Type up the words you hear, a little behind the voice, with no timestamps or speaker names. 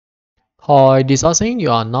Hi, this is Asing.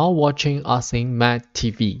 You are now watching Asing Math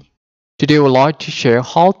TV. Today, we would like to share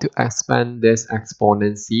how to expand this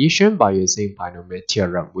exponentiation by using binomial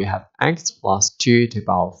theorem. We have x plus 2 to the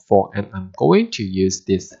power 4, and I'm going to use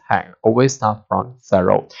this hack. Always start from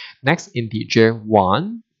 0. Next integer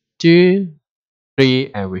 1, 2,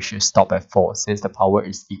 3, and we should stop at 4 since the power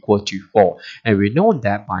is equal to 4. And we know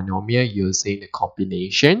that binomial using the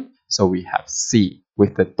combination, so we have c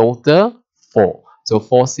with the total 4. So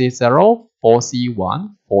 4c0,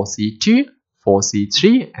 4c1, 4c2,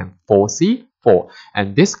 4c3, and 4c4.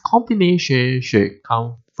 And this combination should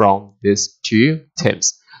come from these two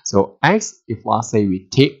terms. So x, if let's say we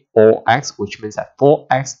take 4x, which means that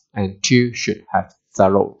 4x and 2 should have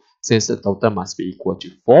 0, since the total must be equal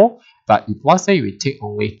to 4. But if let's say we take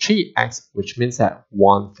only 3x, which means that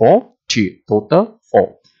 1, 4, 2, total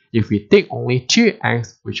 4. If we take only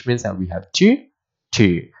 2x, which means that we have 2,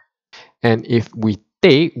 2. And if we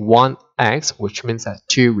take 1x, which means that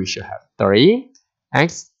 2, we should have 3,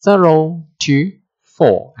 x, 0, 2,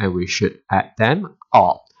 4, and we should add them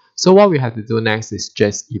up. So what we have to do next is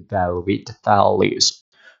just evaluate the values.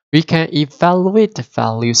 We can evaluate the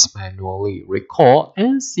values manually. Recall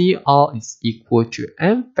NCR is equal to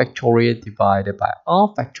n factorial divided by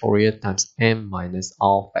r factorial times n minus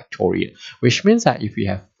r factorial, which means that if we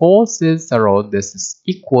have 4c0, this is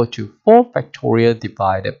equal to 4 factorial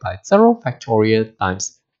divided by 0 factorial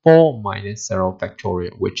times 4 minus 0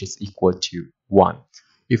 factorial, which is equal to 1.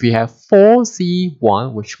 If we have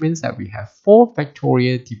 4c1, which means that we have 4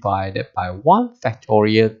 factorial divided by 1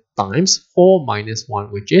 factorial times 4 minus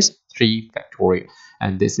 1, which is 3 factorial.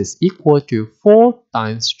 And this is equal to 4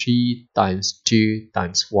 times 3 times 2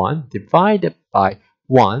 times 1 divided by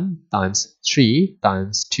 1 times 3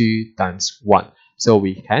 times 2 times 1. So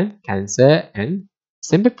we can cancel and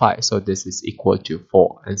simplify. So this is equal to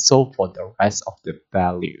 4. And so for the rest of the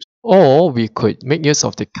values. Or we could make use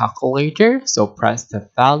of the calculator. So press the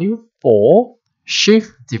value 4,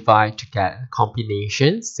 shift divide to get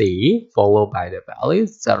combination C followed by the value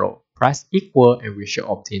 0. Press equal and we should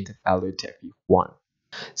obtain the value that we want.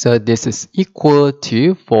 So this is equal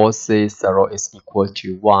to 4c0 is equal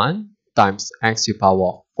to 1 times x to the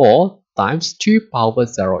power 4 times 2 power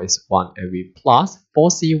 0 is 1, and we plus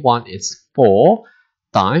 4c1 is 4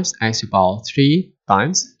 times x to the power 3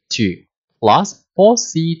 times 2 plus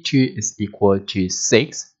 4c2 is equal to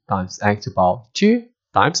 6 times x to the power 2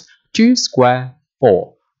 times 2 squared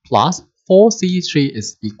 4 plus 4c3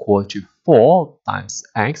 is equal to 4 times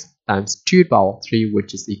x times 2 to the power 3,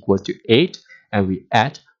 which is equal to 8, and we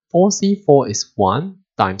add 4c4 is 1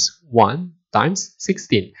 times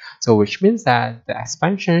 16. So which means that the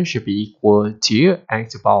expansion should be equal to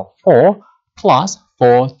x to the power 4 plus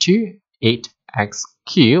 4 to 8x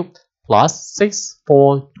cubed plus 6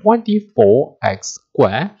 4 24x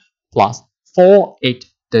squared plus 4 8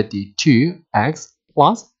 32x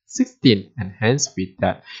plus 16, and hence with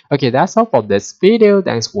that. Okay, that's all for this video.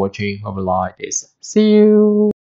 Thanks for watching. Have a like this. See you.